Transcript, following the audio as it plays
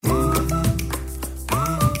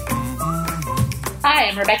Hi,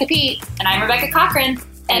 I'm Rebecca Pete. And I'm Rebecca Cochran.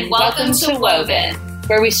 And welcome to Woven,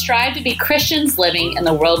 where we strive to be Christians living in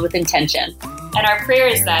the world with intention. And our prayer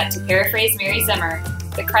is that, to paraphrase Mary Zimmer,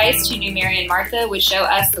 the Christ who knew Mary and Martha would show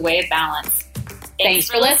us the way of balance. Thanks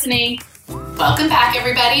for listening. Welcome back,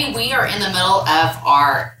 everybody. We are in the middle of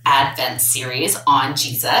our Advent series on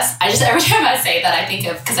Jesus. Every time I say that, I think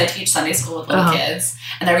of, because I teach Sunday school with little kids,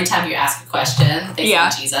 and every time you ask a question, they say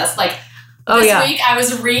Jesus. This week, I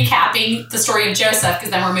was recapping the story of Joseph, because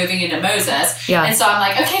then we're moving into Moses. Yeah. And so I'm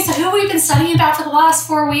like, okay, so who have we been studying about for the last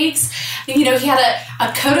 4 weeks? You know, he had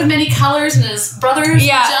a coat of many colors, and his brothers were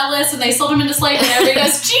jealous, and they sold him into slavery, and everybody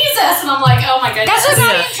goes, Jesus! And I'm like, oh my goodness. That's what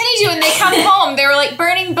Maddie and Penny do when they come home. They were like,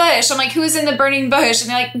 burning bush. I'm like, who was in the burning bush? And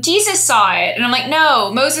they're like, Jesus saw it. And I'm like,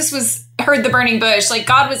 no, Moses heard the burning bush. Like,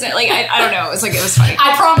 God wasn't, like, I don't know. It was funny.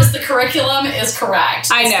 I promise the curriculum is correct.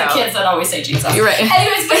 I know. It's the kids that always say Jesus. You're right.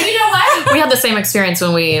 Anyways, but you know what? We had the same experience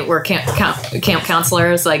when we were camp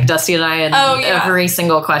counselors, like Dusty and I, and every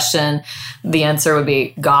single question, the answer would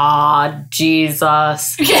be God,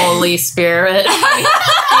 Jesus, Holy Spirit.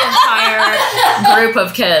 The entire group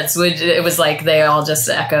of kids it was like they all just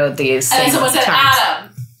echoed these same And then someone said terms. Adam.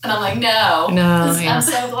 And I'm like, no. I'm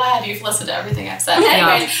so glad you've listened to everything I've said.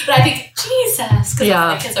 Anyways, but I think Jesus, because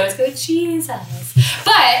the kids always go, Jesus.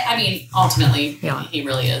 But, I mean, ultimately, he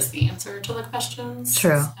really is the answer to the questions.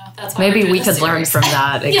 True. So that's why maybe we could learn from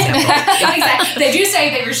that example. Exactly. They do say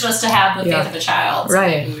that you're supposed to have the faith of a child. So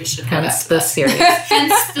right. maybe we should Hence the series.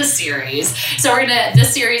 Hence the series. So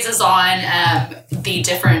this series is on the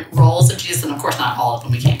different roles of Jesus, and of course not all of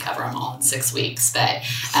them. We can't cover them all in 6 weeks, but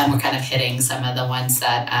we're kind of hitting some of the ones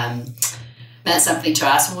that meant something to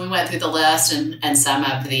us when we went through the list, and some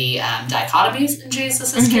of the dichotomies in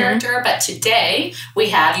Jesus' character. But today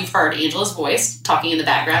you've heard Angela's voice talking in the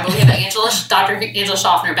background, but we have Dr. Angela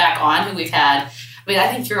Schaffner back on, who we've had. I mean, I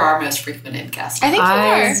think you're our most frequented guest. I think you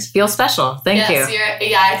are. Feel special. Thank you.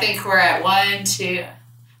 I think we're at 1, 2. I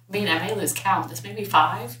mean, I may lose count. It's maybe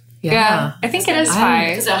 5. Yeah, I think it is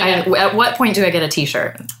 5. At what point do I get a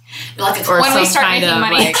T-shirt? When we start making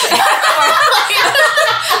money.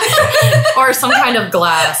 Or some kind of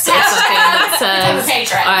glass or something that says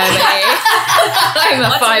I'm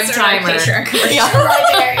a 5-timer. Right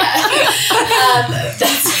there,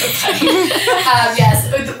 that's so funny.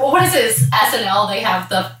 Yes. What is this? SNL, they have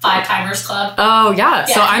the 5-timers club. Oh, yeah.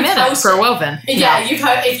 So I'm in it for Woven. Yeah,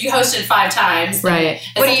 if you hosted 5 times. Right.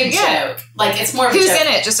 What do you get? Like, it's more of Who's a joke.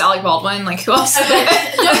 in it? Just Alec Baldwin? Like, who else? No, there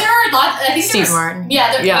are a lot. I think Steve Martin.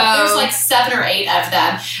 Yeah, there's like 7 or 8 of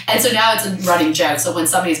them. And so now it's a running joke. So when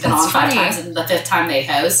somebody's been on 5 times and the 5th time they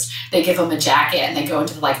host, they give them a jacket and they go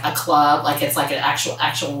into like a club. Like, it's like an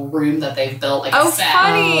actual room that they've built. Like a set.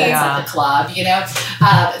 Funny. That's like the club, you know?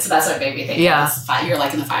 So that's what made me think. Yeah. You're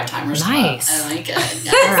like in the 5-timers Nice. club. I like it.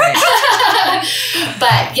 All right.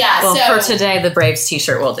 But yeah, well, for today, the Braves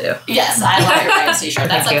T-shirt will do. Yes, I love your Braves T-shirt.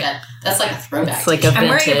 That's like a throwback. It's like a vintage. I'm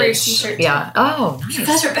wearing a Braves T-shirt. Yeah. Oh, nice. You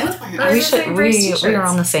guys are both wearing We are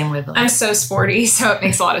on the same wavelength. I'm so sporty, so it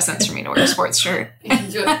makes a lot of sense for me to wear a sports shirt.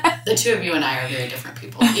 The two of you and I are very different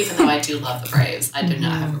people. Even though I do love the Braves, I do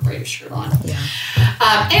not have a Braves shirt on. Yeah.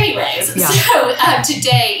 So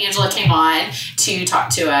today Angela came on to talk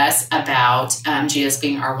to us about Jesus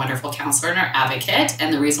being our wonderful counselor and our advocate.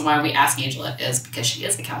 And the reason why we ask Angela is because she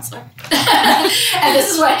is a counselor. And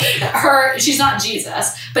this is what she's not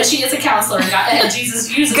Jesus, but she is a counselor. And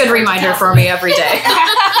Jesus uses good reminder for me every day.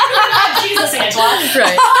 Not Jesus, Angela.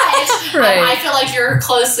 Right. But I feel like you're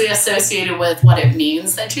closely associated with what it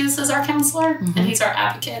means that Jesus is our counselor and he's our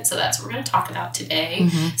advocate. So that's what we're going to talk about today.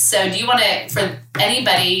 So do you want to, for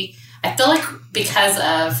anybody, I feel like because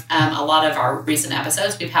of a lot of our recent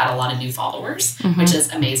episodes, we've had a lot of new followers, which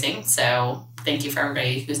is amazing. So thank you for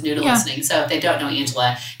everybody who's new to listening. So if they don't know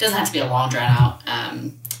Angela, it doesn't have to be a long, drawn-out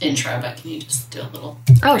intro, but can you just do a little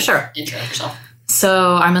intro of yourself?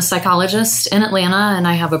 So I'm a psychologist in Atlanta, and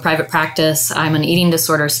I have a private practice. I'm an eating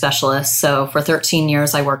disorder specialist. So for 13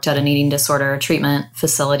 years, I worked at an eating disorder treatment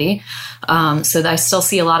facility. So I still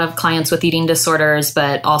see a lot of clients with eating disorders,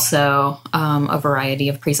 but also a variety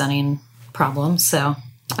of presenting problems. So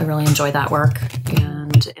I really enjoy that work,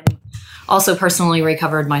 and also personally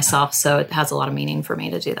recovered myself. So it has a lot of meaning for me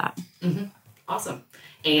to do that. Awesome.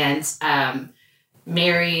 And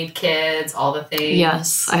married, kids, all the things.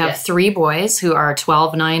 Yes, I have 3 boys who are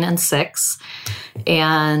 12, 9, and 6.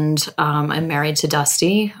 And I'm married to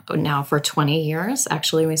Dusty now for 20 years.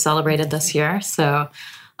 Actually, we celebrated this year. So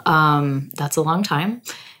that's a long time.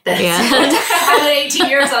 I had 18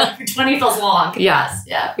 years, 20 feels long. Yeah.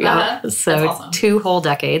 Yes. Yeah. So awesome. 2 whole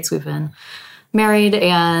decades we've been married.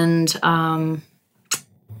 And I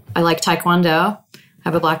like Taekwondo. I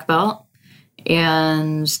have a black belt.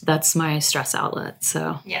 And that's my stress outlet.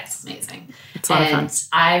 So Yes, amazing. it's a lot of fun. And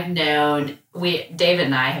I've known David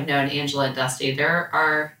and I have known Angela and Dusty.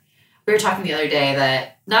 We were talking the other day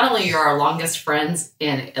that not only you're our longest friends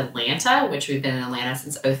in Atlanta, which we've been in Atlanta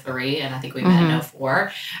since 2003, and I think we met in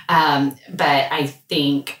 2004. But I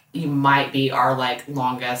think you might be our like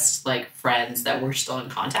longest like friends that we're still in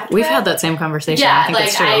contact with. We've had that same conversation. Yeah, I think like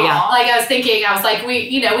it's true. Yeah. I was thinking, I was like,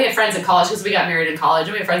 we had friends in college because we got married in college,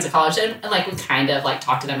 and we had friends in college, and like we kind of like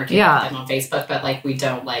talk to them or keep up with them on Facebook, but like we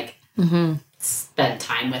don't like spend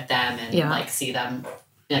time with them and like see them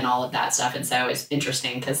and all of that stuff. And so it's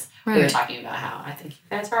interesting because we were talking about how I think you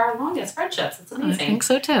guys are our longest friendships. It's amazing. I think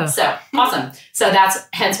so too. So awesome. So that's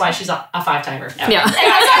hence why she's a 5-timer. No. Yeah.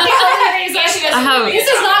 This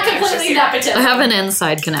is not completely nepotism. I have an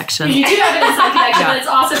inside connection. You do have an inside connection, but it's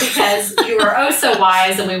also because you are oh so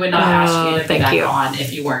wise, and we would not ask you to be back on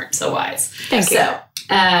if you weren't so wise. Thank you. So,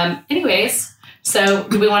 anyways, so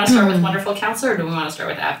do we want to start with wonderful counselor, or do we want to start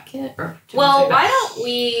with advocate? Well, why don't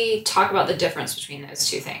we talk about the difference between those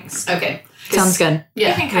two things? Okay, Sounds good.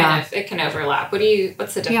 Yeah, It can overlap.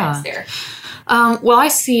 What's the difference there? Well, I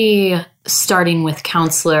see starting with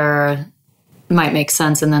counselor might make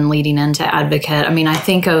sense and then leading into advocate. I mean, I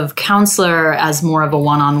think of counselor as more of a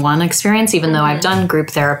one-on-one experience, even though I've done group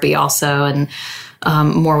therapy also and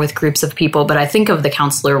more with groups of people. But I think of the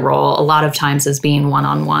counselor role a lot of times as being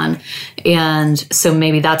one-on-one. And so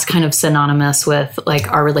maybe that's kind of synonymous with like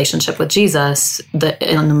our relationship with Jesus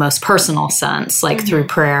in the most personal sense, like through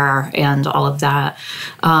prayer and all of that.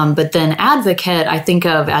 But then advocate, I think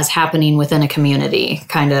of as happening within a community,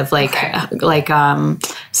 kind of like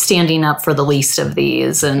standing up for the least of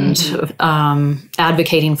these and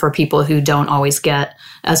advocating for people who don't always get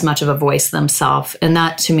as much of a voice themselves. And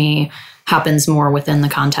that to me happens more within the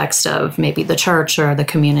context of maybe the church or the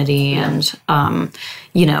community and,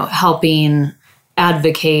 helping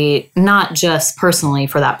advocate not just personally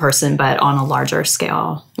for that person, but on a larger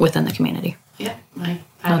scale within the community. Yeah, I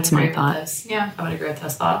That's would my agree thought. with those. Yeah, I would agree with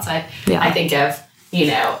those thoughts. I think of,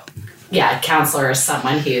 counselor is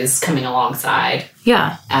someone who's coming alongside.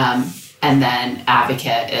 Yeah. And then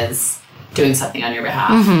advocate is doing something on your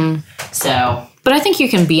behalf. So... But I think you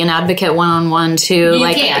can be an advocate one-on-one too.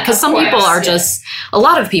 Because some people are just, a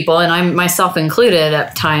lot of people, and I'm myself included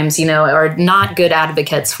at times, are not good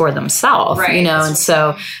advocates for themselves, and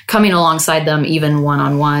so coming alongside them even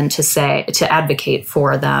one-on-one to advocate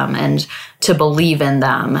for them and to believe in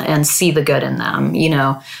them and see the good in them,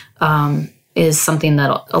 is something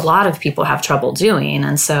that a lot of people have trouble doing.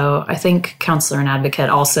 And so I think counselor and advocate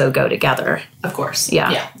also go together. Of course.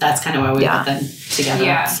 Yeah. Yeah. That's kind of why we put them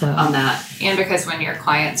together on that. And because when your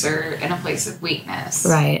clients are in a place of weakness.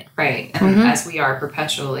 Right. Right. And as we are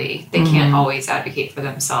perpetually, they can't always advocate for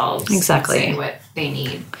themselves. Exactly. And say what they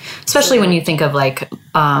need. Especially when you think of like,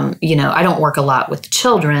 I don't work a lot with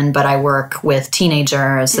children, but I work with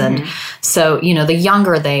teenagers. And so, the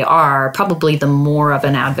younger they are, probably the more of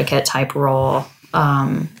an advocate type role.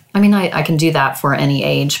 I can do that for any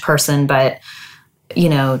age person, but,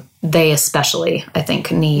 they especially, I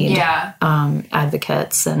think, need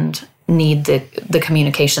advocates and need the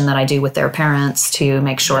communication that I do with their parents to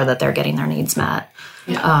make sure that they're getting their needs met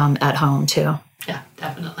at home too. Yeah,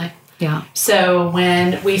 definitely. Yeah. So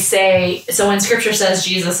when scripture says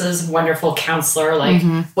Jesus is wonderful counselor, like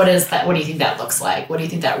what is that? What do you think that looks like? What do you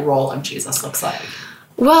think that role of Jesus looks like?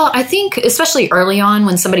 Well, I think especially early on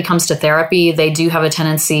when somebody comes to therapy, they do have a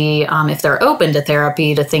tendency, if they're open to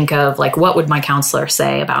therapy, to think of like, what would my counselor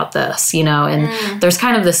say about this? And there's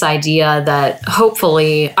kind of this idea that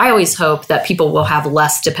hopefully, I always hope that people will have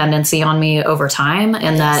less dependency on me over time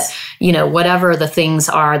and that, whatever the things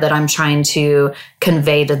are that I'm trying to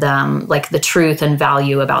convey to them, like the truth and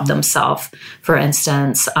value about themselves, for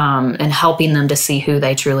instance, and helping them to see who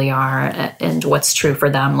they truly are and what's true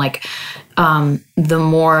for them. Like, the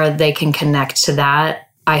more they can connect to that,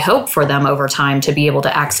 I hope for them over time to be able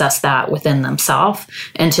to access that within themselves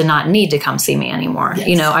and to not need to come see me anymore.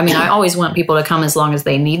 Yes. I always want people to come as long as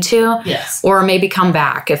they need to, or maybe come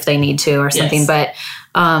back if they need to or something, but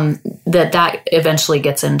that eventually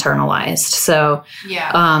gets internalized. So,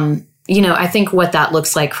 I think what that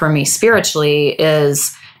looks like for me spiritually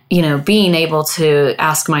is, being able to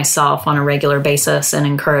ask myself on a regular basis and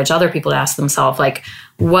encourage other people to ask themselves, like,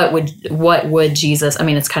 what would Jesus,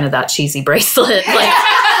 it's kind of that cheesy bracelet like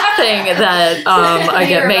thing that I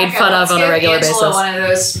get made fun of on a regular basis. One of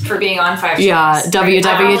those for being on 5 Shows. Yeah,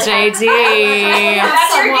 WWJD.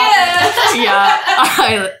 That's your gift. Yeah.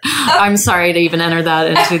 I'm sorry to even enter that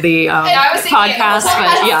into the I was thinking podcast,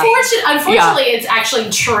 but yeah. Unfortunately, it's actually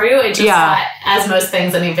true. It just got, as most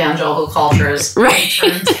things in evangelical cultures,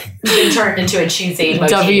 been turned into a cheesy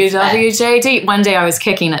motif. WWJD. One day I was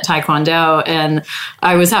kicking at Taekwondo and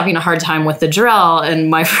I was having a hard time with the drill,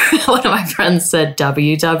 and one of my friends said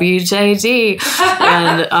WWJD,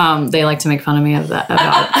 and they like to make fun of me of that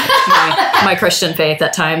about my Christian faith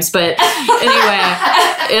at times. But anyway,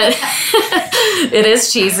 it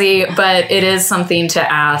is cheesy, but it is something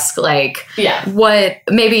to ask. Like, what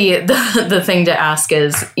maybe the thing to ask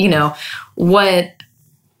is, what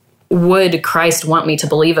would Christ want me to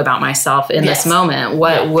believe about myself in this moment?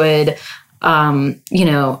 What would,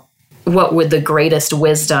 what would the greatest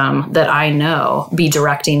wisdom that I know be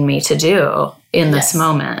directing me to do in this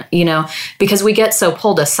moment? Because we get so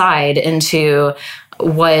pulled aside into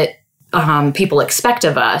what people expect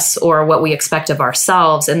of us or what we expect of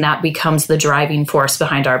ourselves, and that becomes the driving force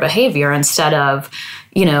behind our behavior instead of,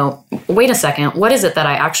 wait a second, what is it that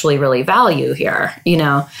I actually really value here?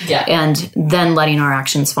 And then letting our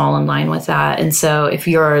actions fall in line with that. And so if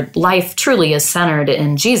your life truly is centered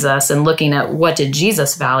in Jesus and looking at what did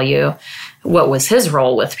Jesus value, what was his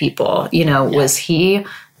role with people? Was he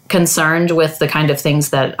concerned with the kind of things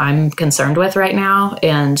that I'm concerned with right now?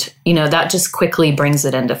 And, that just quickly brings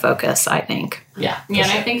it into focus, I think. Yeah.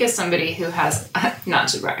 And I think as somebody who has, not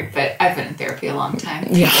to brag, but I've been in therapy a long time.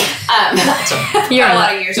 Yeah. You're a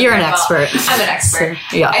lot of years. You're an expert. I'm an expert.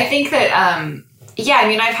 So, yeah. I think that,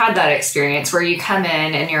 I've had that experience where you come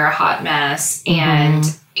in and you're a hot mess and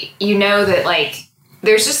that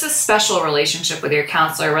there's just this special relationship with your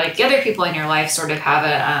counselor where the other people in your life sort of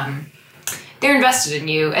have they're invested in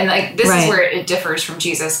you. And this is where it differs from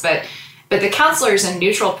Jesus, but the counselor is a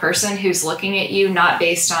neutral person who's looking at you, not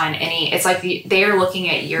based on any, it's they are looking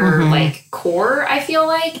at your core, I feel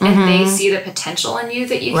like, and they see the potential in you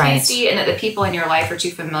that you can't see, and that the people in your life are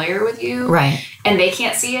too familiar with you. Right. And they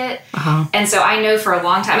can't see it. And so I know for a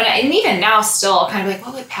long time, and even now still, I'll kind of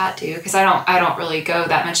what would Pat do? Because I don't really go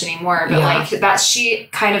that much anymore. But that she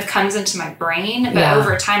kind of comes into my brain. But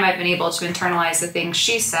over time, I've been able to internalize the things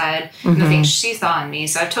she said and the things she saw in me.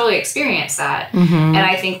 So I've totally experienced that. And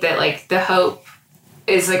I think that the hope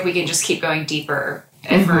is we can just keep going deeper.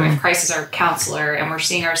 If Christ is our counselor and we're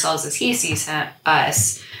seeing ourselves as he sees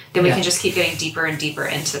us, then we can just keep getting deeper and deeper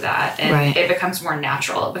into that. And it becomes more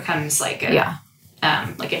natural. It becomes like a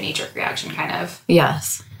knee-jerk reaction kind of.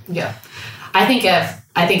 Yes. Yeah. I think of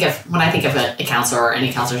when I think of a counselor or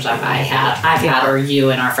any counselors I've had, or you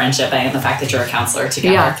in our friendship, and the fact that you're a counselor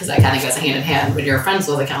together, because that kind of goes hand in hand when you're friends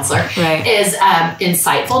with a counselor, is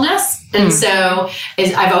insightfulness. And so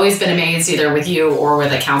I've always been amazed either with you or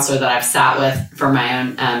with a counselor that I've sat with for my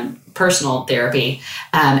own personal therapy,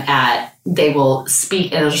 they will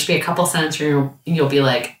speak and it'll just be a couple sentences and you'll be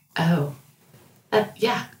like, oh,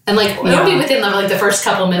 yeah. And it'll be within the first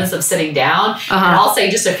couple minutes of sitting down, and I'll say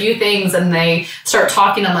just a few things, and they start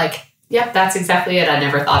talking. I'm like, "Yep, that's exactly it. I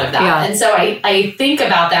never thought of that." Yeah. And so I think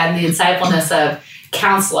about that and the insightfulness of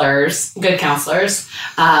counselors, good counselors,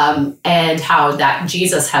 and how that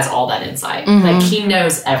Jesus has all that insight. He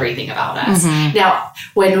knows everything about us. Now,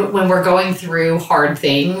 when we're going through hard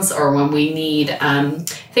things, or when we need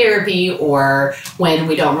therapy, or when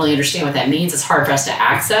we don't really understand what that means, it's hard for us to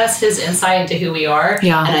access his insight into who we are.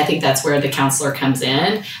 Yeah. And I think that's where the counselor comes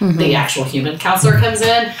in, the actual human counselor comes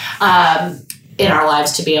in our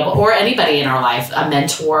lives to be able, or anybody in our life, a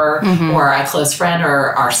mentor or a close friend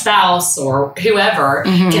or our spouse or whoever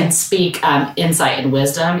can speak insight and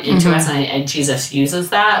wisdom into us. And Jesus uses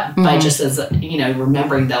that by just as,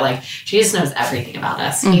 remembering that Jesus knows everything about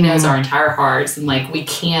us. He knows our entire hearts, and we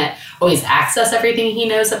can't always access everything he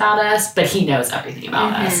knows about us, but he knows everything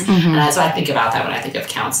about us. And so I think about that when I think of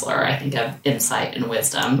counselor. I think of insight and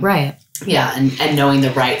wisdom. Right. Yeah, and knowing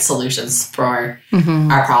the right solutions for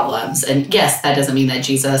our problems. And yes, that doesn't mean that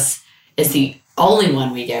Jesus is the only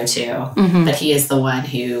one we go to, but he is the one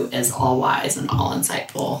who is all wise and all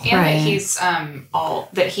insightful. And that he's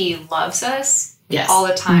that he loves us all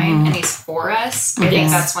the time, and he's for us. I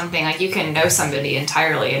think that's one thing. You can know somebody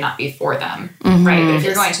entirely and not be for them, right? But if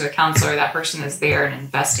you're going to a counselor, that person is there and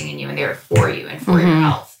investing in you, and they're for you and for your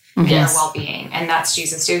health and your well-being. And that's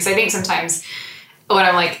Jesus too. So I think sometimes when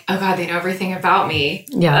I'm like, oh God, they know everything about me.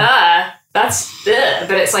 Yeah. That's but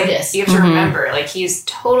it's you have to remember, he's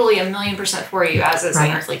totally 1,000,000% for you as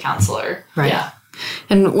an earthly counselor. Right. Yeah.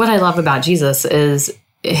 And what I love about Jesus is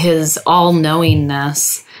his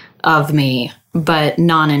all-knowingness of me, but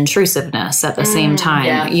non-intrusiveness at the same time,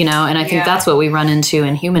 yeah. And I think that's what we run into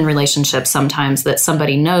in human relationships sometimes, that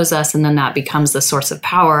somebody knows us and then that becomes the source of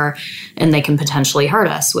power and they can potentially hurt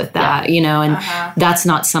us with that, and that's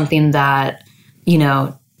not something that,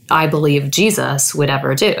 I believe Jesus would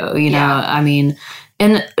ever do, I mean,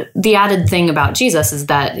 and the added thing about Jesus is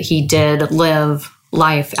that he did live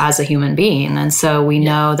life as a human being. And so we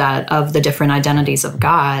know that of the different identities of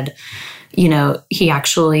God, he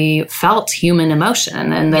actually felt human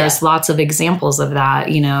emotion. And there's lots of examples of that,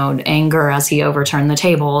 anger as he overturned the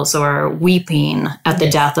tables, or weeping at the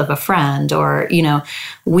death of a friend, or,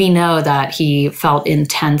 we know that he felt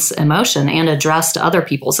intense emotion and addressed other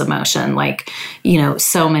people's emotion, like,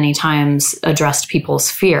 so many times addressed people's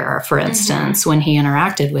fear, for instance, when he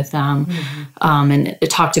interacted with them. And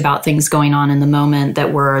it talked about things going on in the moment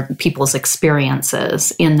that were people's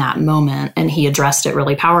experiences in that moment. And he addressed it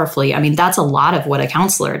really powerfully. I mean, that's a lot of what a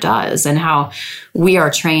counselor does, and how we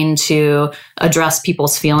are trained to address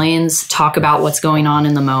people's feelings, talk about what's going on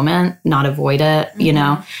in the moment, not avoid it,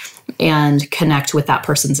 and connect with that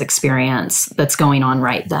person's experience that's going on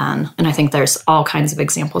right then. And I think there's all kinds of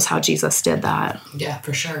examples how Jesus did that. Yeah,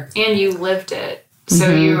 for sure. And you lived it.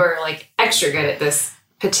 So you were like extra good at this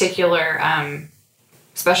particular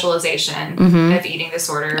specialization of eating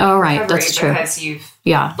disorder. Oh, right. That's true. Because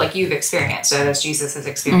you've experienced it as Jesus has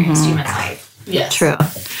experienced human life. Yes. True.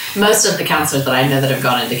 Most of the counselors that I know that have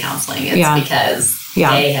gone into counseling, it's because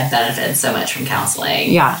they have benefited so much from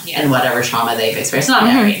counseling and whatever trauma they've experienced. Not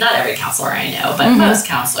every counselor I know, but most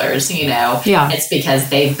counselors, it's because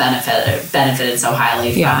they've benefited so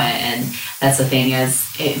highly from it. And that's the thing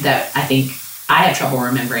that I think I have trouble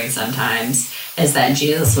remembering sometimes, is that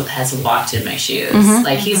Jesus has walked in my shoes.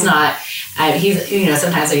 Like he's not,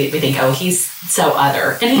 sometimes we think, oh, he's so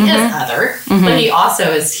other, and he is other, but he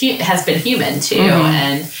also has been human too.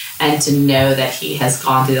 And to know that he has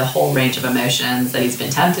gone through the whole range of emotions, that he's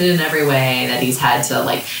been tempted in every way, that he's had to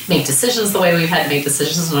make decisions the way we've had to make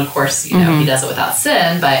decisions. And of course, he does it without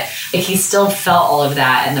sin, but he still felt all of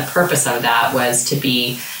that. And the purpose of that was to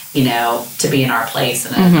be in our place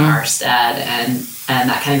and in our stead. And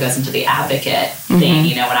that kind of goes into the advocate thing.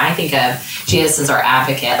 When I think of Jesus as our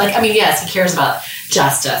advocate, yes, he cares about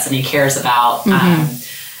justice and he cares about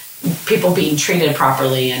people being treated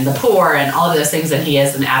properly and the poor and all of those things, and he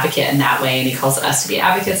is an advocate in that way, and he calls us to be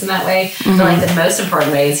advocates in that way. But the most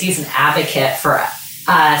important way is he's an advocate for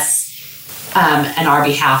us and our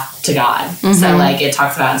behalf to God. So it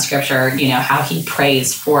talks about in scripture, how he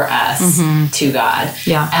prays for us to God.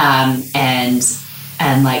 And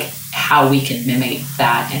how we can mimic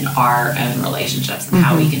that in our own relationships, and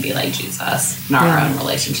how we can be like Jesus in our own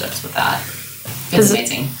relationships with that. It's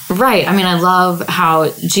amazing. Right. I mean, I love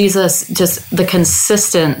how Jesus, just the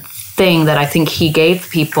consistent thing that I think he gave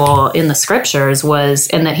people in the scriptures was,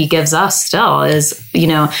 and that he gives us still, is,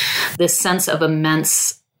 this sense of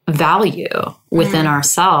immense value within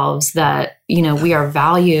ourselves, that, we are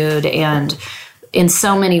valued, and in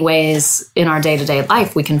so many ways in our day-to-day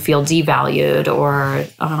life, we can feel devalued, or,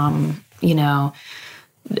 I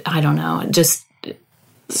don't know, just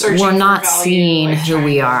we're not seeing who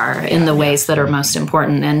we are in the ways that are most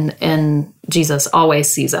important. And Jesus always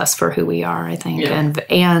sees us for who we are, I think,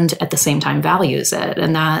 and at the same time values it,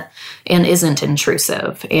 and isn't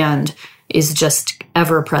intrusive, and is just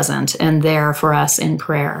ever present and there for us in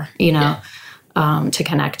prayer, to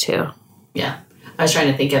connect to. Yeah. I was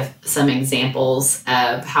trying to think of some examples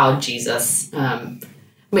of how Jesus,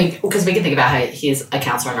 because we can think about how he's a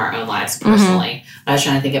counselor in our own lives personally. I was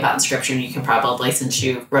trying to think about in scripture, and you can probably, since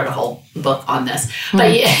you wrote a whole book on this,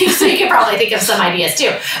 but so you can probably think of some ideas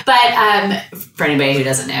too. But for anybody who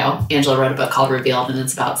doesn't know, Angela wrote a book called Revealed, and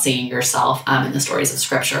it's about seeing yourself in the stories of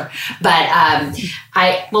scripture. But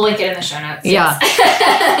we'll link it in the show notes. Yeah.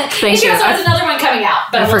 Thank you. There's another one coming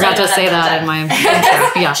out. But I forgot to say that in my intro.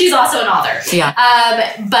 Yeah. She's also an author. Yeah.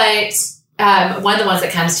 But one of the ones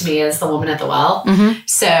that comes to me is the woman at the well.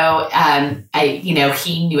 So,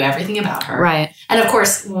 he knew everything about her. Right. And of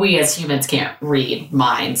course, we as humans can't read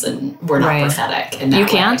minds, and we're not prophetic in that You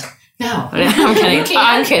way. can't? No. I'm kidding. You can.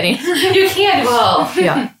 I'm kidding. You can. Well,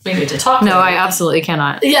 we need to talk. No, I absolutely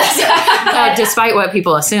cannot. Yes. Despite what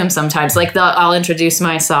people assume sometimes, I'll introduce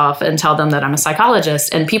myself and tell them that I'm a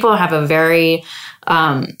psychologist, and people have a very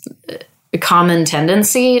common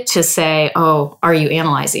tendency to say, "Oh, are you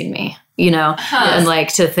analyzing me?" And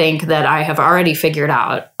to think that I have already figured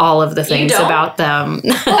out all of the things about them.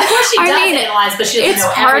 Well, of course she does analyze, but she doesn't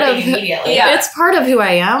know everything immediately. It's part of who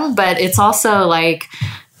I am, but it's also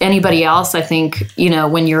anybody else, I think,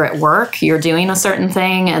 when you're at work, you're doing a certain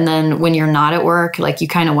thing. And then when you're not at work, like you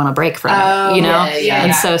kind of want to break from it,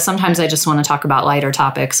 And so sometimes I just want to talk about lighter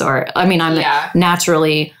topics I'm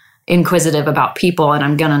naturally inquisitive about people and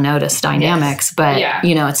I'm going to notice dynamics, but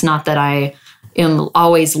it's not that I am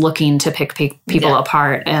always looking to pick people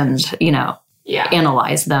apart and,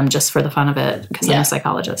 analyze them just for the fun of it because I'm a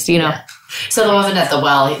psychologist, So the woman at the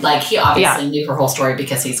well, like he obviously knew her whole story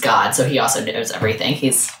because he's God. So he also knows everything.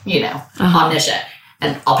 He's, omniscient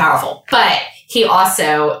and all powerful. But he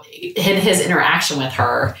also, in his interaction with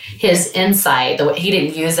her, his insight, he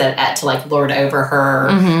didn't use it to like lord over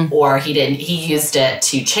her or he used it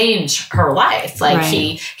to change her life. Like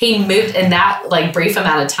he moved in that like brief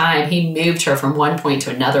amount of time, he moved her from one point to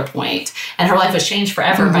another point and her life was changed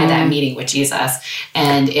forever by that meeting with Jesus.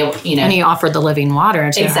 And it, and he offered the living water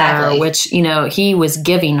to her, which, he was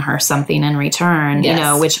giving her something in return,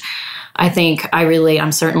 which I think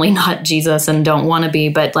I'm certainly not Jesus and don't want to be,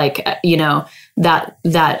 but like,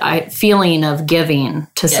 that feeling of giving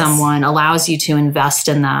to someone allows you to invest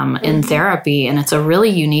in them in therapy. And it's a really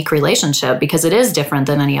unique relationship because it is different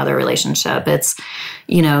than any other relationship. It's,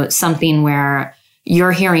 something where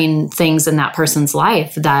you're hearing things in that person's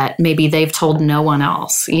life that maybe they've told no one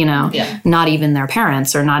else, not even their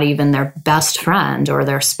parents or not even their best friend or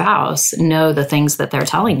their spouse know the things that they're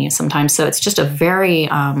telling you sometimes. So it's just a very,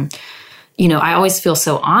 I always feel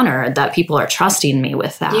so honored that people are trusting me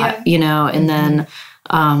with that, and then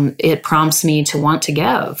it prompts me to want to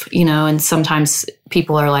give, and sometimes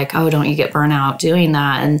people are like, oh, don't you get burnout doing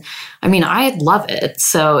that? And I mean, I love it.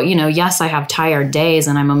 So, yes, I have tired days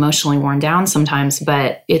and I'm emotionally worn down sometimes,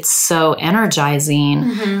 but it's so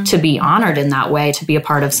energizing to be honored in that way, to be a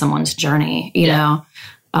part of someone's journey, know,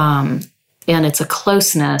 and it's a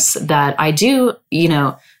closeness that I do,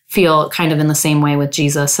 feel kind of in the same way with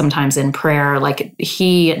Jesus sometimes in prayer. Like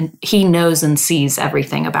he knows and sees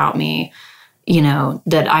everything about me,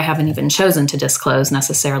 that I haven't even chosen to disclose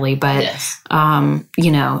necessarily, but,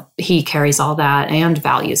 he carries all that and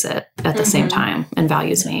values it at the same time and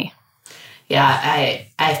values me. Yeah.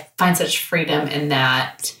 I find such freedom in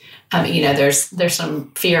that. There's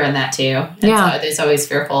some fear in that too. And so it's always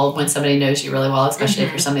fearful when somebody knows you really well, especially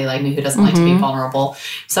if you're somebody like me who doesn't like to be vulnerable.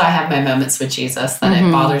 So I have my moments with Jesus that it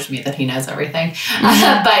bothers me that he knows everything.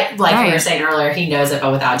 But like we were saying earlier, he knows it,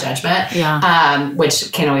 but without judgment. Yeah. Which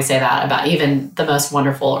can't always say that about even the most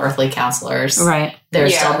wonderful earthly counselors. Right.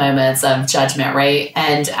 There's still moments of judgment, right?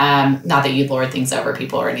 And not that you lord things over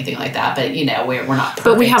people or anything like that, but we're not perfect.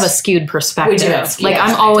 But we have a skewed perspective. We do have skewed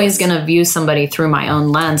perspectives. I'm always going to view somebody through my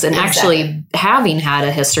own lens. And actually, having had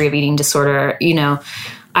a history of eating disorder,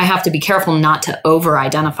 I have to be careful not to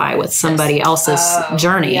over-identify with somebody else's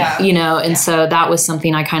journey, And so that was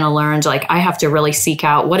something I kind of learned. Like, I have to really seek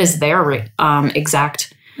out what is their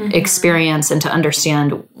exact experience and to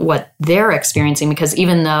understand what they're experiencing, because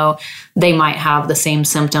even though they might have the same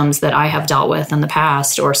symptoms that I have dealt with in the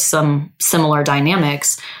past or some similar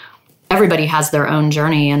dynamics, everybody has their own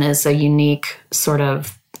journey and is a unique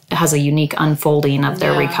has a unique unfolding of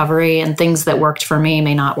their recovery, and things that worked for me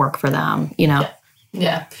may not work for them,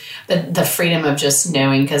 Yeah. The freedom of just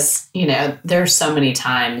knowing, because, there's so many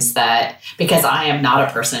times that because I am not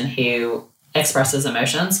a person who expresses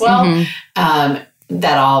emotions well,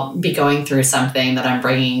 that I'll be going through something that I'm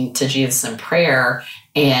bringing to Jesus in prayer,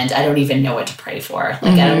 and I don't even know what to pray for.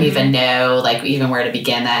 Like, I don't even know, even where to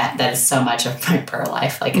begin. That is so much of my prayer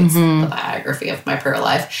life. Like, it's the biography of my prayer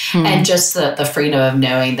life. And just the freedom of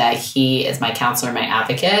knowing that he is my counselor, my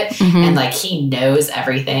advocate, and, he knows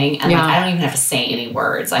everything. And, I don't even have to say any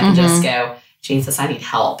words. I can just go, Jesus, I need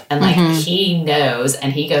help. And, he knows,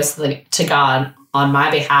 and he goes to God on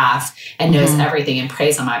my behalf and knows everything and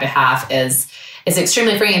prays on my behalf is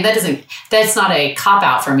extremely freeing. And that's not a cop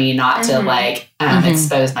out for me not to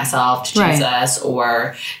expose myself to Jesus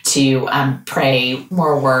or to pray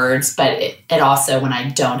more words. But it also, when I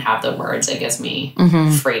don't have the words, it gives me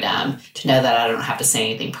freedom to know that I don't have to say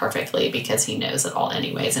anything perfectly, because he knows it all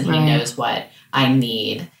anyways. And he knows what I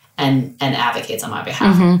need and advocates on my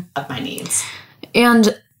behalf of my needs.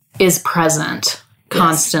 And is present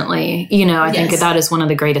constantly. I think that is one of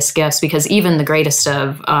the greatest gifts, because even the greatest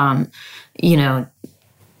of,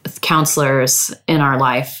 counselors in our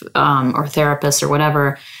life, or therapists or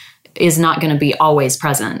whatever, is not going to be always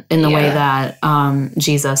present in the way that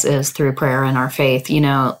Jesus is through prayer and our faith,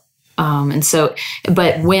 and so,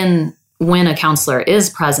 but when a counselor is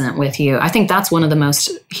present with you, I think that's one of the most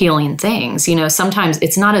healing things. Sometimes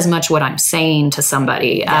it's not as much what I'm saying to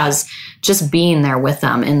somebody as just being there with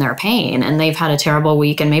them in their pain, and they've had a terrible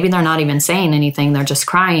week, and maybe they're not even saying anything. They're just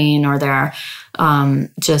crying, or they're,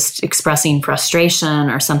 just expressing frustration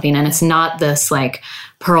or something. And it's not this like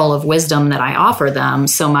pearl of wisdom that I offer them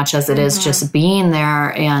so much as it is just being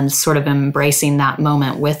there and sort of embracing that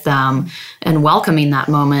moment with them and welcoming that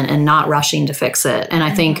moment and not rushing to fix it. And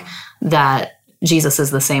I think that Jesus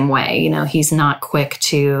is the same way. You know, he's not quick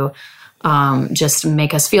to just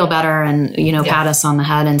make us feel better and, you know, pat us on the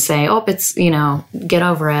head and say, oh, it's, you know, get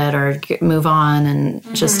over it or move on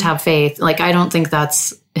and just have faith. Like, I don't think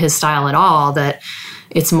that's his style at all, that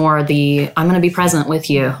it's more I'm going to be present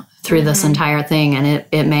with you through this entire thing. And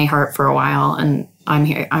it may hurt for a while and I'm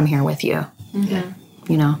here with you,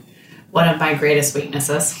 you know. One of my greatest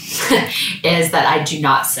weaknesses is that I do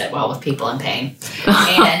not sit well with people in pain.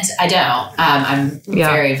 And I don't. I'm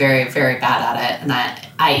very, very, very bad at it. And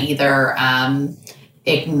I either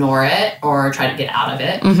ignore it or try to get out of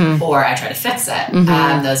it, or I try to fix it.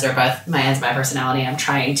 Those are both my ends of my personality. I'm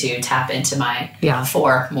trying to tap into my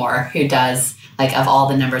 4 more, who does, like, of all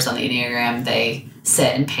the numbers on the Enneagram, they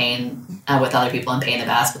sit in pain with other people in pain the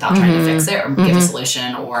best without trying to fix it or give a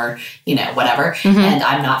solution or, you know, whatever. And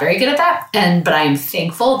I'm not very good at that. But I am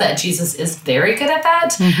thankful that Jesus is very good at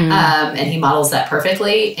that. And he models that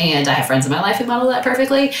perfectly. And I have friends in my life who model that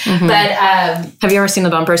perfectly. But have you ever seen the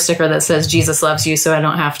bumper sticker that says Jesus loves you so I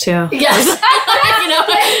don't have to? Yes. You know,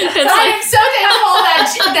 it's I am so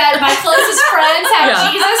thankful that my closest friends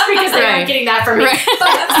have Jesus because they aren't getting that from me.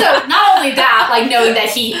 But, so not only that, like knowing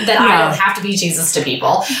that I don't have to be Jesus to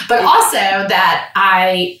people, but also that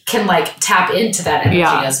I can like tap into that energy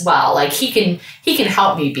as well. Like he can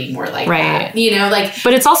help me be more like that, you know, like.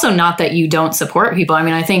 But it's also not that you don't support people. I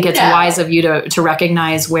mean, I think it's wise of you to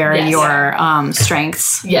recognize where your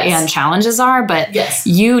strengths and challenges are, but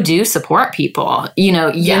you do support people. You know,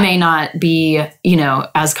 you may not be, you know,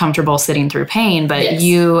 as comfortable sitting through pain, but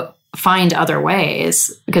you find other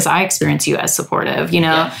ways, because I experience you as supportive, you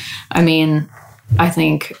know. I mean, I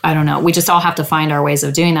think, I don't know, we just all have to find our ways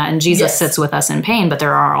of doing that. And Jesus sits with us in pain, but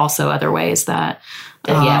there are also other ways that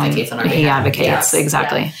he advocates on our behalf. He advocates,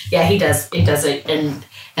 exactly. Yeah, he does it and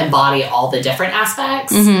embody all the different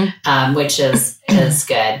aspects, which is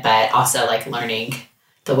good, but also like learning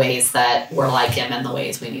the ways that we're like him and the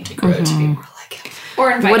ways we need to grow to be more like him. Or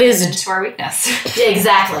invite him into our weakness.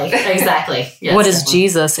 Exactly. Yes, what is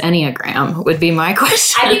Jesus' Enneagram would be my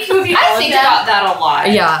question. I think I think about that a lot.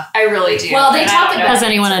 Yeah. I really do. Well, they talk about... Has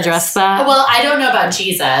anyone addressed that? Well, I don't know about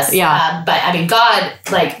Jesus. Yeah. But I mean, God,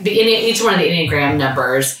 like each one of the Enneagram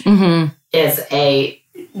numbers is a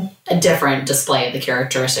different display of the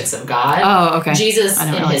characteristics of God. Oh, okay. Jesus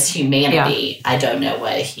in his humanity, I don't know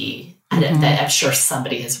what I'm sure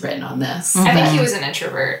somebody has written on this. I think he was an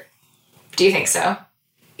introvert. Do you think so?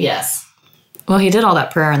 Yes. Well, he did all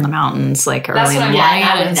that prayer in the mountains, like early in the morning.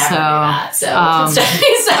 I would never do that. So I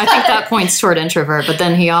think that points toward introvert, but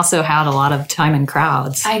then he also had a lot of time in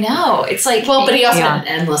crowds. I know. It's like, well, but he also had an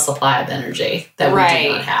endless supply of energy that we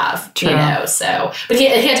do not have. True. You know, so, but he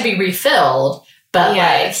had to be refilled. But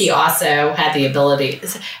like he also had the ability.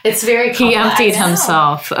 It's very complex. He emptied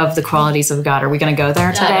himself of the qualities of God. Are we going to go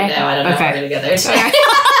there today? I don't know. Okay. We're going to go there today.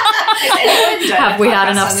 Have we had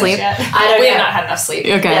enough sleep? We have not had enough sleep.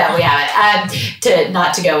 Okay. Yeah, we haven't.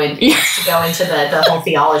 To go into the whole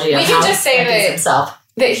theology of we can just say that himself.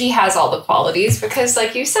 That he has all the qualities, because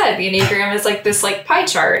like you said, the Enneagram is like this like pie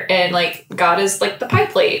chart, and like God is like the pie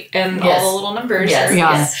plate, and all the little numbers.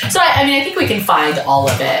 Yes. So I mean, I think we can find all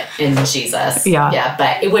of it in Jesus. Yeah.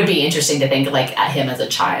 But it would be interesting to think like at him as a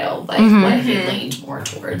child, like what he leaned more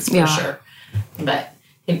towards for sure. But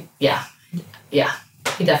he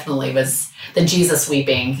definitely was the Jesus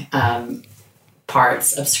weeping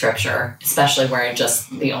parts of scripture, especially where just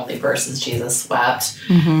the only verse is Jesus wept.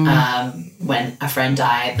 When a friend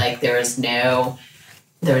died, like there was no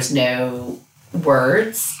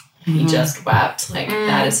words. He just wept. Like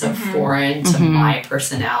that is so foreign to my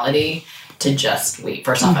personality to just weep.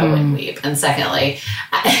 First off, I wouldn't weep, and secondly,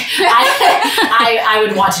 I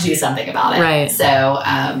would want to do something about it. Right. So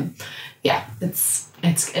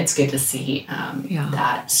it's good to see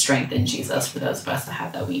that strength in Jesus for those of us that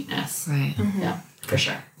have that weakness. Right. Yeah, for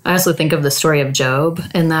sure. I also think of the story of Job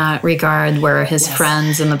in that regard, where his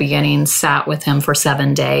friends in the beginning sat with him for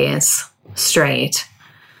 7 days straight,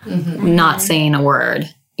 not saying a word,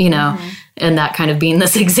 you know, and that kind of being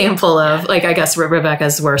this example of, like, I guess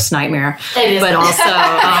Rebecca's worst nightmare, but also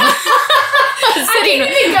sitting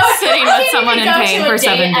with someone in pain for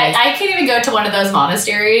 7 days. I can't even go to one of those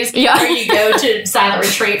monasteries where you go to silent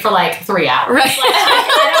retreat for like 3 hours. Right.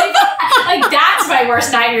 Like that's my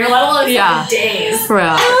worst nightmare, let alone in 7 Yeah. days.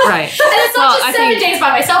 Right. And it's not just 7 days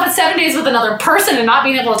by myself, it's 7 days with another person and not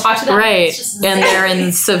being able to talk to them. Right. It's just And they're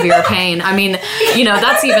in severe pain. I mean,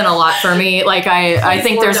 that's even a lot for me. Like, I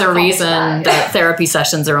think Lord, there's a don't fall reason into that therapy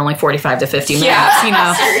sessions are only 45 to 50 minutes,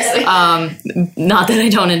 Seriously. Not that I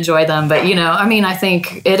don't enjoy them, but, I mean, I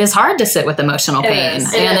think it is hard to sit with emotional pain.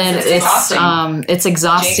 is. And It's exhausting. it's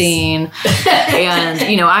exhausting.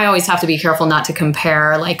 And, I always have to be careful not to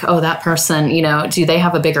compare, like, oh, that person, do they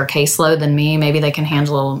have a bigger caseload than me? Maybe they can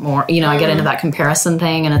handle a little more. I get into that comparison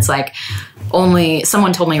thing, and it's like,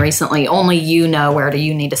 someone told me recently, only you know where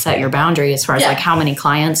you need to set your boundary as far as like how many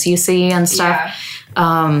clients you see and stuff.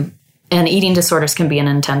 Yeah. And eating disorders can be an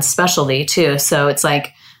intense specialty too. So it's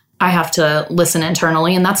like, I have to listen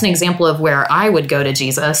internally. And that's an example of where I would go to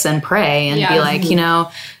Jesus and pray and be like,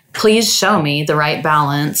 please show me the right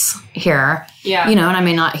balance here. Yeah. And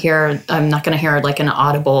I'm not going to hear like an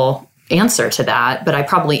audible answer to that, but I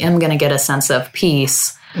probably am going to get a sense of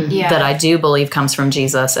peace that I do believe comes from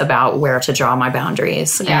Jesus about where to draw my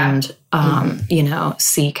boundaries and,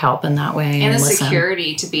 seek help in that way. And the listen.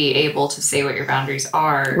 security to be able to say what your boundaries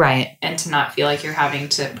are. Right. And to not feel like you're having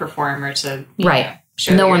to perform or to,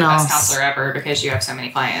 show No that one you're the best else. counselor ever because you have so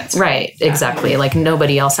many clients. Right. Exactly. Like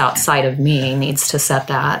nobody else outside of me needs to set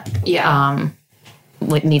that. Yeah.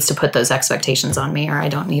 Needs to put those expectations on me, or I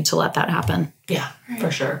don't need to let that happen. Yeah, for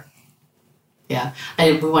sure. Yeah.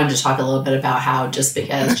 We wanted to talk a little bit about how just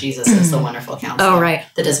because Jesus is the wonderful counselor, Oh, right.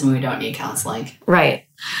 that doesn't mean we don't need counseling. Right.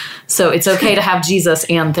 So it's okay to have Jesus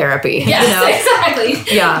and therapy. Yes,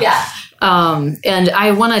 exactly. Yeah. Yeah. And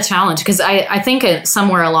I want to challenge, because I think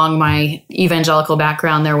somewhere along my evangelical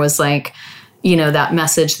background, there was like, that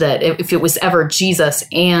message that if it was ever Jesus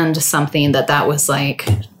and something, that was like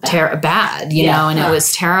bad, you know, and it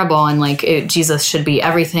was terrible. And like Jesus should be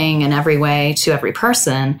everything in every way to every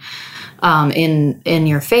person. In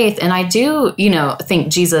your faith. And I do, think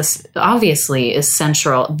Jesus obviously is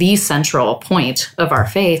the central point of our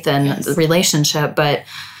faith and the relationship. But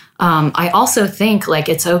I also think like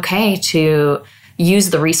it's okay to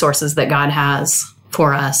use the resources that God has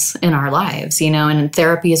for us in our lives, and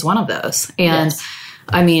therapy is one of those. And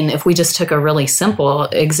I mean, if we just took a really simple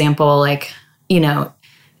example, like,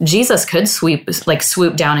 Jesus could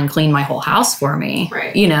swoop down and clean my whole house for me.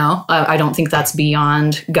 Right. I don't think that's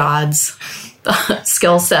beyond God's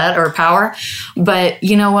skill set or power. But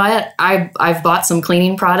you know what? I've bought some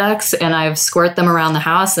cleaning products and I've squirt them around the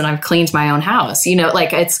house and I've cleaned my own house.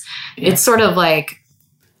 It's sort of like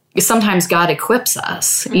sometimes God equips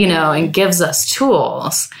us, and gives us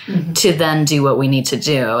tools to then do what we need to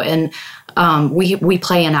do. And we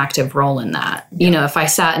play an active role in that. If I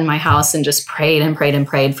sat in my house and just prayed and prayed and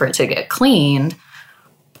prayed for it to get cleaned,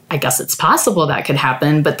 I guess it's possible that could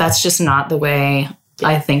happen, but that's just not the way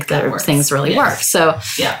I think that things really work. So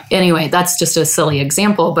anyway, that's just a silly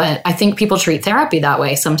example, but I think people treat therapy that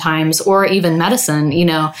way sometimes, or even medicine,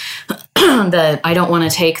 that I don't want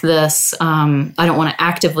to take this, I don't want to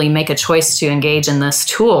actively make a choice to engage in this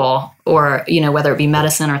tool, or, whether it be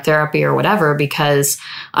medicine or therapy or whatever, because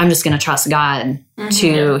I'm just going to trust God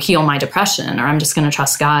to heal my depression, or I'm just going to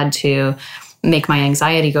trust God to make my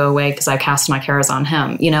anxiety go away because I cast my cares on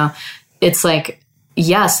him. It's like,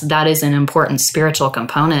 yes, that is an important spiritual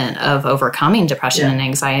component of overcoming depression and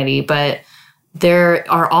anxiety, but there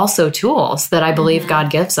are also tools that I believe God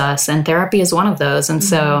gives us, and therapy is one of those. And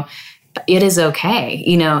so it is okay.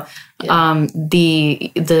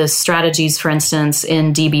 The strategies, for instance,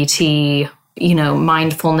 in DBT,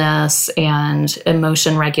 mindfulness and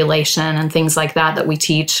emotion regulation and things like that we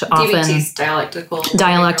teach often. DBT's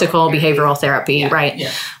dialectical behavioral therapy, right?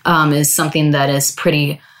 Yeah. Is something that is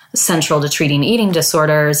pretty central to treating eating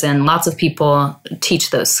disorders, and lots of people teach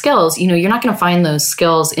those skills. You're not going to find those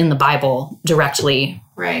skills in the Bible directly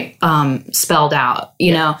spelled out,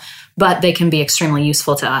 but they can be extremely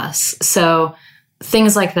useful to us. So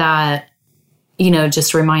things like that,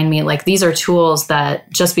 just remind me, like, these are tools that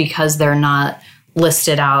just because they're not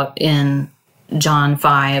listed out in John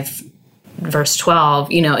 5 verse 12,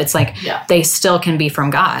 it's like they still can be from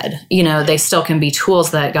God. They still can be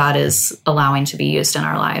tools that God is allowing to be used in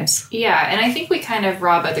our lives. Yeah, and I think we kind of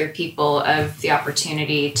rob other people of the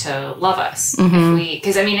opportunity to love us.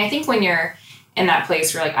 Because I think when you're in that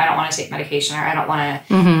place where, like, I don't want to take medication, or I don't want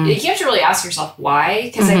to, you have to really ask yourself why.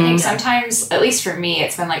 Because I think sometimes, at least for me,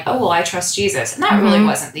 it's been like, oh, well, I trust Jesus. And that really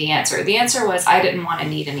wasn't the answer. The answer was I didn't want to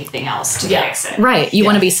need anything else to fix it. Right. You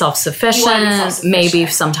want to be self-sufficient. Maybe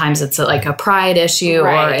sometimes it's like a pride issue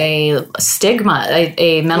or a stigma,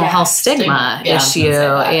 a mental health stigma issue,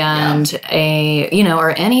 and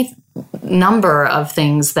or any number of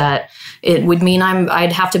things that it would mean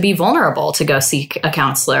I'd have to be vulnerable to go seek a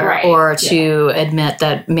counselor Right. or to admit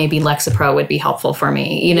that maybe Lexapro would be helpful for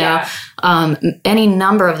me. You know, Yeah. any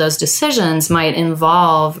number of those decisions might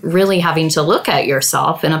involve really having to look at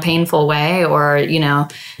yourself in a painful way or, you know,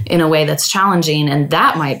 in a way that's challenging. And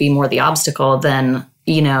that might be more the obstacle than,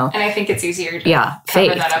 you know, And I think it's easier to Yeah, cover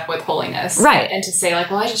faith. that up with holiness. Right. And to say, like,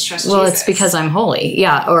 well, I just trust well, Jesus. it's because I'm holy.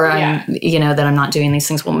 Yeah. Or Yeah. I'm, you know, that I'm not doing these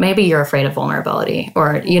things. Well, maybe you're afraid of vulnerability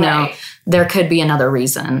or, you know, Right. there could be another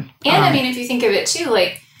reason. And I mean, if you think of it too,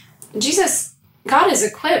 like, God has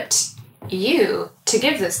equipped you to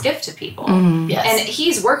give this gift to people. Yes. And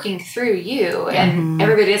he's working through you. And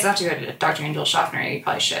everybody doesn't have to go to Dr. Angel Schaffner. You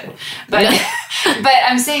probably should. But but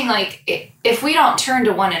I'm saying, like, if we don't turn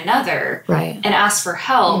to one another Right. and ask for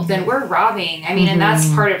help, then we're robbing. I mean, and that's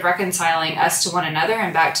part of reconciling us to one another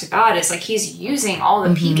and back to God is, like, he's using all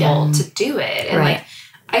the people to do it. And, Right.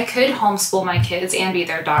 like, I could homeschool my kids and be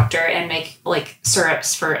their doctor and make, like,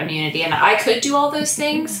 syrups for immunity. And I could do all those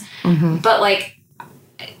things. But, like,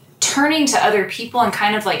 turning to other people and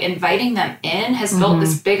kind of like inviting them in has built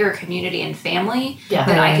this bigger community and family Yeah.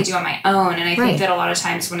 that I Right. could do on my own. And I Right. think that a lot of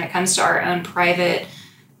times when it comes to our own private,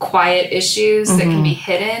 quiet issues that can be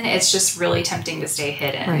hidden, it's just really tempting to stay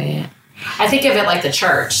hidden. Right. I think of it like the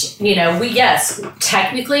church. You know,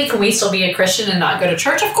 technically, can we still be a Christian and not go to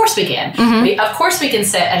church? Of course we can. Of course we can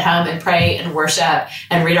sit at home and pray and worship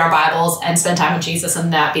and read our Bibles and spend time with Jesus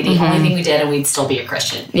and that be the only thing we did and we'd still be a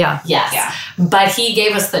Christian. Yeah. Yes. Yeah. But he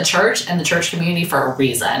gave us the church and the church community for a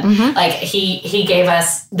reason. Like he gave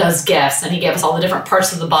us those gifts and he gave us all the different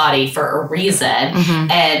parts of the body for a reason.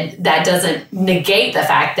 And that doesn't negate the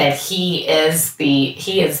fact that he is the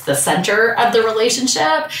center of the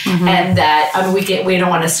relationship. And that, I mean, we don't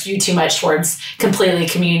want to skew too much towards completely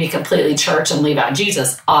community, completely church and leave out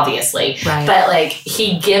Jesus, obviously. Right. But like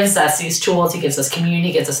he gives us these tools, he gives us community,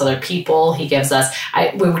 he gives us other people, he gives us,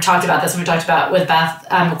 we talked about this when we talked about with Beth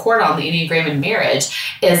McCord on the Enneagram in marriage.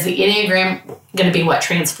 Is the Enneagram going to be what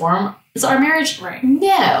transforms our marriage? Right.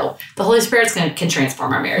 No. The Holy Spirit can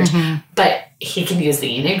transform our marriage. But he can use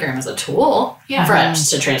the Enneagram as a tool for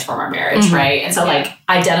us to transform our marriage, right? And so like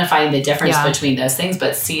identifying the difference between those things,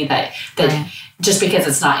 but see that just because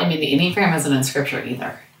it's not, I mean, the Enneagram isn't in scripture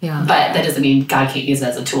either. Yeah. But that doesn't mean God can't use it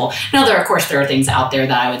as a tool. Now, there are things out there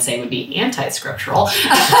that I would say would be anti-scriptural.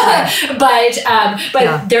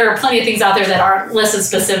 but there are plenty of things out there that aren't listed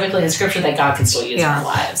specifically in scripture that God can still use in our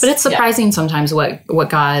lives. But it's surprising sometimes what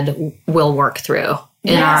God will work through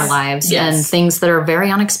in our lives and things that are very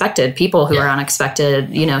unexpected, people who are unexpected,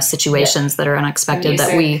 you know, situations that are unexpected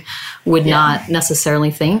that we would not necessarily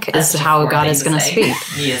think is how God is going to speak.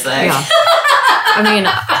 Music. Yeah. I mean,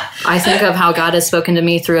 I think of how God has spoken to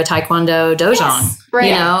me through a Taekwondo dojang.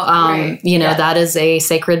 Right. You know, that is a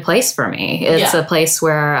sacred place for me. It's a place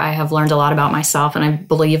where I have learned a lot about myself, and I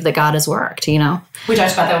believe that God has worked, you know. We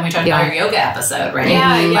talked about that when we talked about your yoga episode, right?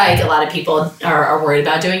 Yeah, Like a lot of people are worried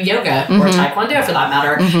about doing yoga or Taekwondo for that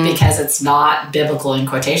matter because it's not biblical in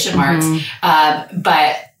quotation marks.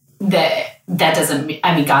 But that doesn't,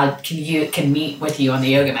 I mean, God can meet with you on the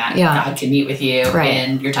yoga mat. Yeah. God can meet with you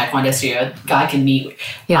in your Taekwondo studio. God can meet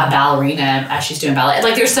a ballerina as she's doing ballet.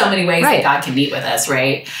 Like there's so many ways that God can meet with us,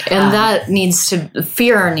 right? And that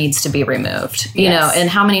fear needs to be removed, you know. And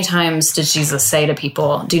how many times did Jesus say to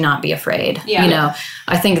people, do not be afraid? Yeah. You know,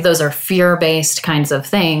 I think those are fear-based kinds of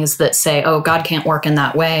things that say, oh, God can't work in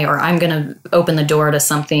that way, or I'm going to open the door to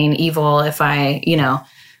something evil if I, you know,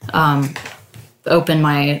 open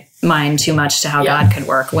my mind too much to how God could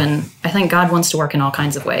work, when I think God wants to work in all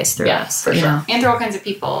kinds of ways through us. For you sure. know? And through all kinds of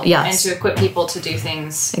people. Yes. And to equip people to do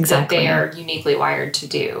things that they are uniquely wired to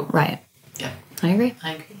do. Right. Yeah. I agree.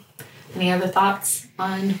 Any other thoughts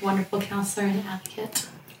on wonderful counselor and advocate?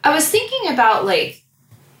 I was thinking about like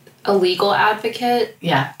a legal advocate.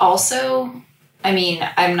 Yeah. Also, I mean,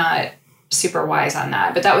 I'm not super wise on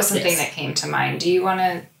that, but that was something that came to mind. Do you want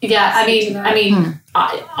to? Yeah, I mean,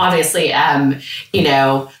 obviously, you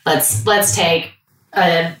know, let's take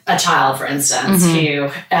a child, for instance, who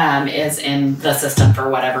is in the system for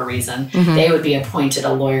whatever reason. They would be appointed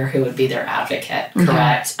a lawyer who would be their advocate,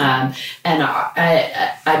 correct? And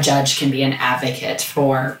a judge can be an advocate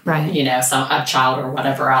for, you know, a child or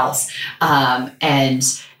whatever else. And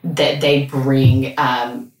that they bring,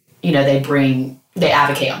 you know, they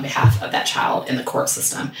advocate on behalf of that child in the court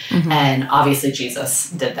system. And obviously Jesus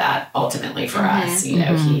did that ultimately for us. You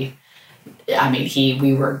know,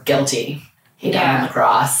 we were guilty. He died on the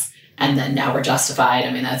cross. and then now we're justified.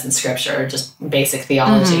 I mean, that's in Scripture, just basic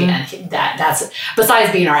theology. And that's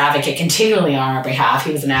besides being our advocate continually on our behalf.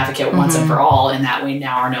 He was an advocate once and for all, in that we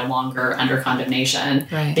now are no longer under condemnation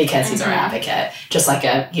because he's our advocate, just like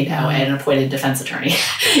an appointed defense attorney.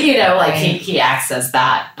 He acts as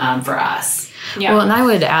that for us. Yeah. Well, and I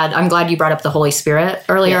would add, I'm glad you brought up the Holy Spirit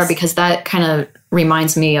earlier, because that kind of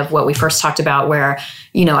reminds me of what we first talked about, where,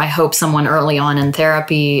 I hope someone early on in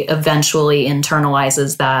therapy eventually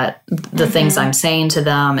internalizes that, the things I'm saying to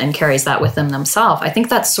them, and carries that with them themselves. I think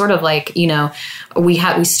that's sort of like,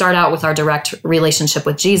 we start out with our direct relationship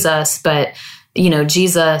with Jesus, but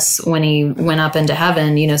Jesus, when he went up into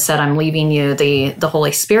heaven, said, I'm leaving you the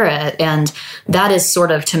Holy Spirit. And that is sort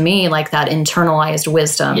of, to me, like that internalized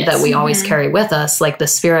wisdom that we always carry with us. Like the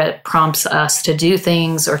Spirit prompts us to do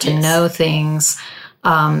things or to know things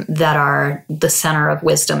that are the center of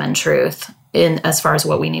wisdom and truth in as far as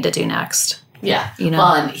what we need to do next. Yeah.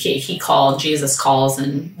 Well, and Jesus calls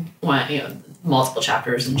in multiple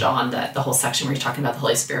chapters in John, that the whole section where he's talking about the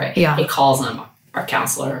Holy Spirit. Yeah. He calls him our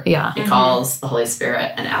counselor. Yeah. He calls the Holy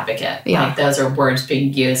Spirit an advocate. Yeah. Like those are words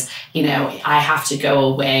being used. I have to go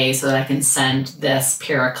away so that I can send this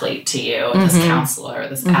paraclete to you, this counselor,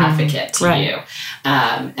 this advocate to you.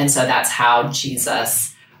 And so that's how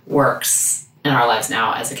Jesus works in our lives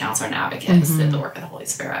now as a counselor and advocate, is the work of the Holy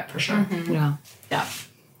Spirit, for sure. Yeah. Yeah.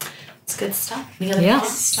 It's good stuff. Good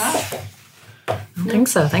stuff. I think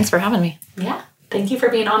so. Thanks for having me. Yeah. Thank you for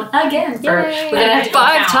being on again. We're going to have to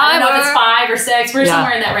 5 times. I don't know if it's 5 or 6. We're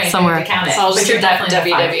somewhere in that range. Somewhere. To count it. So but you're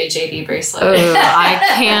definitely WWJD bracelet. Oh, I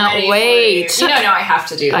can't wait. No, I have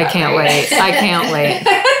to do that. I can't wait. I can't wait.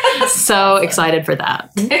 So excited for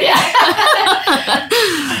that. Yeah.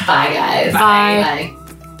 Bye, guys. Bye.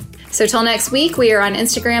 So till next week, we are on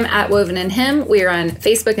Instagram at Woven in Him. We are on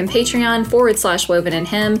Facebook and Patreon /Woven in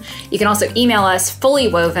Him. You can also email us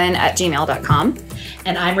fullywoven@gmail.com.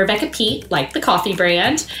 And I'm Rebecca Peet, like the coffee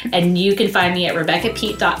brand. And you can find me at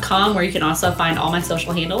RebeccaPeet.com, where you can also find all my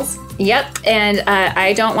social handles. Yep. And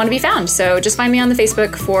I don't want to be found. So just find me on the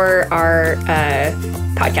Facebook for our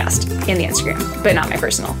podcast and the Instagram, but not my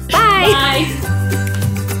personal. Bye. Bye.